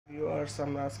Viewers,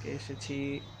 আমরা আজকে এসেছি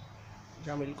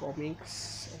জামিল কমিক্স।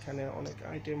 এখানে অনেক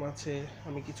আইটেম আছে।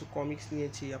 আমি কিছু কমিক্স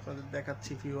নিয়েছি, আপনাদের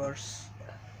দেখাচ্ছি ভিউয়ার্স।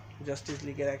 জাস্টিস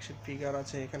লিগের অ্যাকশন ফিগার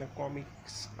আছে, এখানে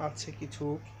কমিক্স আছে কিছু।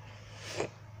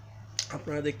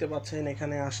 আপনারা দেখতে পাচ্ছেন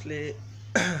এখানে আসলে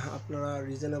আপনারা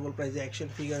রিজনেবল প্রাইসে অ্যাকশন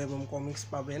ফিগার এবং কমিক্স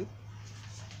পাবেন।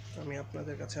 আমি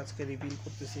আপনাদের কাছে আজকে রিভিল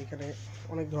করতেছি। এখানে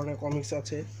অনেক ধরনের কমিক্স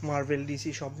আছে, মার্ভেল,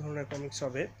 ডিসি সব ধরনের কমিক্স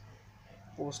হবে,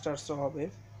 পোস্টার্সও হবে।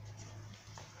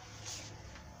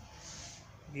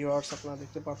 ভিউয়ার্স, আপনারা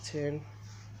দেখতে পাচ্ছেন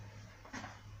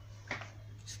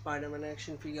স্পাইডারম্যান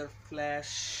অ্যাকশন ফিগার, ফ্ল্যাশ,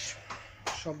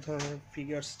 সব ধরনের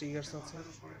টিগার্স আছে।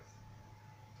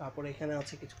 তারপরে এখানে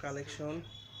আছে কিছু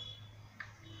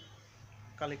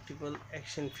কালেক্টিবল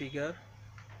অ্যাকশন ফিগার,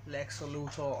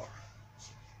 লেক্সলুথর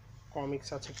কমিক্স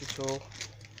আছে কিছু,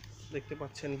 দেখতে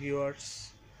পাচ্ছেন ভিউয়ার্স।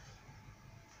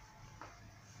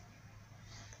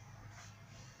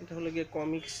 এটা হলো গিয়ে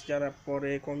কমিক্স যারা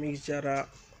পড়ে, কমিক্স যারা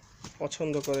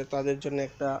পছন্দ করে তাদের জন্য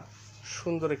একটা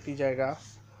সুন্দর একটি জায়গা।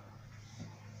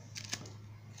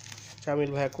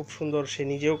 জামিল ভাইয়া খুব সুন্দর, সে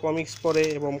নিজেও কমিক্স পড়ে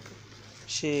এবং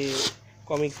সে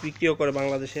কমিক্স বিক্রিও করে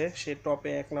বাংলাদেশে, সে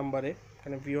টপে 1 নম্বরে।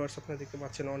 এখানে ভিউয়ার্স আপনারা দেখতে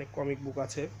পাচ্ছেন অনেক কমিক বুক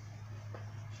আছে।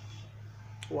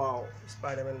 Wow,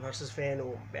 Spiderman versus venom,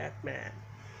 Batman.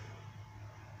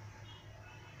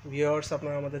 Viewers,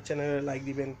 আপনারা আমাদের চ্যানেলে লাইক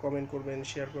দিবেন, কমেন্ট করবেন,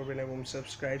 শেয়ার করবেন এবং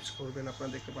সাবস্ক্রাইব করবেন। আপনারা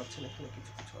দেখতে পাচ্ছেন এখানে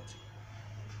কিছু কিছু আছে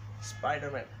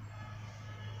স্পাইডারম্যান।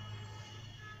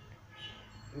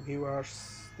 ভিউয়ার্স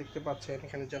দেখতে পাচ্ছেন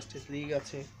এখানে জাস্টিস লিগ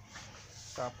আছে।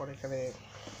 তারপর এখানে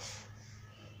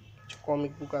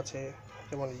কমিক বুক আছে,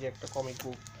 যেমন এই যে একটা কমিক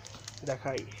বুক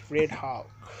দেখাই, red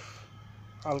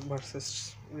Hulk versus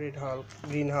red Hulk,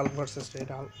 green Hulk versus red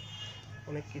Hulk,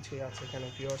 অনেক কিছুই আছে এখানে।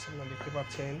 ভিউয়ার্স আপনারা দেখতে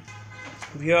পাচ্ছেন।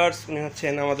 ভিউয়ার্স, উনি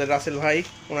হচ্ছেন আমাদের রাসেল ভাই,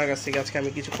 ওনার কাছ থেকে আজকে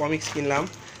আমি কিছু কমিক্স কিনলাম,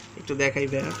 একটু দেখাই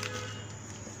ভাইয়া।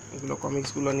 এগুলো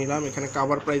কমিক্সগুলো নিলাম, এখানে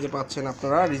কাভার প্রাইজে পাচ্ছেন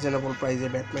আপনারা, রিজনেবল প্রাইজে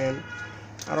ব্যাটম্যান,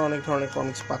 আরও অনেক ধরনের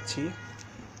কমিক্স পাচ্ছি।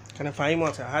 এখানে ফাইমও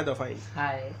আছে। হাই দা ফাইম।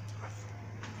 হাই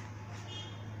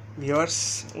ভিউয়ার্স,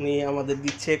 উনি আমাদের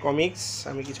দিচ্ছে কমিক্স।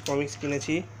 আমি কিছু কমিক্স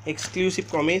কিনেছি, এক্সক্লুসিভ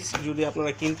কমিক্স। যদি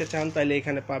আপনারা কিনতে চান তাহলে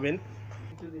এখানে পাবেন,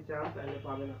 যদি চান তাহলে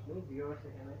পাবেন আপনি। ভিউয়ার্স,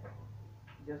 এখানে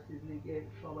জাস্টিস লিগের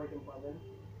সব আইটেম পাবেন,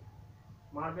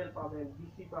 মার্ভেল পাবেন,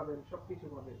 ডিসি পাবেন, সব কিছু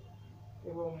পাবেন।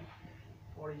 এবং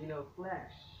অরিজিনাল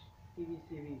ফ্ল্যাশ টিভি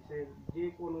সিরিজের যে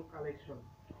কোনো কালেকশন,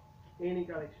 এনি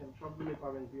কালেকশন সবগুলো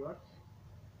পাবেন ভিউয়ার্স।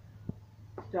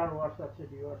 স্টার ওয়ার্স আছে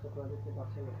ভিউয়ার্স, আপনারা দেখতে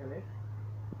পাচ্ছেন এখানে।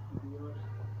 ভিউয়ার্স,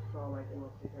 সব আইটেম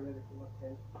আছে এখানে, দেখতে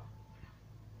পাচ্ছেন।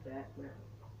 Batman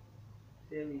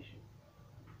same issue.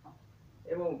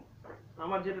 এবং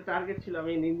আমার যেটা টার্গেট ছিল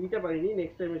আমি নিতে পারিনি,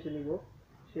 নেক্সট টাইম এসে নিব,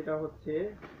 সেটা হচ্ছে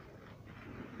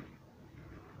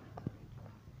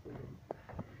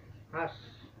হাঁস।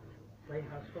 ভাই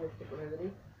হাঁস সমস্ত করে জানি,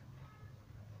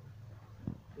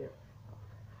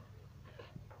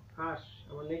 হাঁস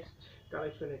আমার নেক্সট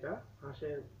কালেকশন। এটা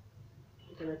হাঁসের,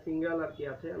 এখানে সিঙ্গেল আর কি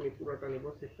আছে, আমি পুরোটা নিব,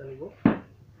 সেটটা নিব।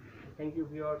 থ্যাংক ইউ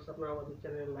ভিউয়ার্স, আপনারা আমাদের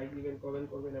চ্যানেলে লাইক দিবেন, কমেন্ট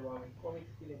করবেন এবং আমি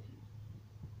কমিক্স কিনেছি।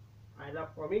 আই লাভ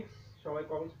কমিক্স, সবাই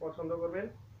কমিক্স পছন্দ করবেন,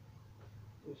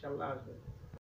 ইনশাল্লাহ আসবেন।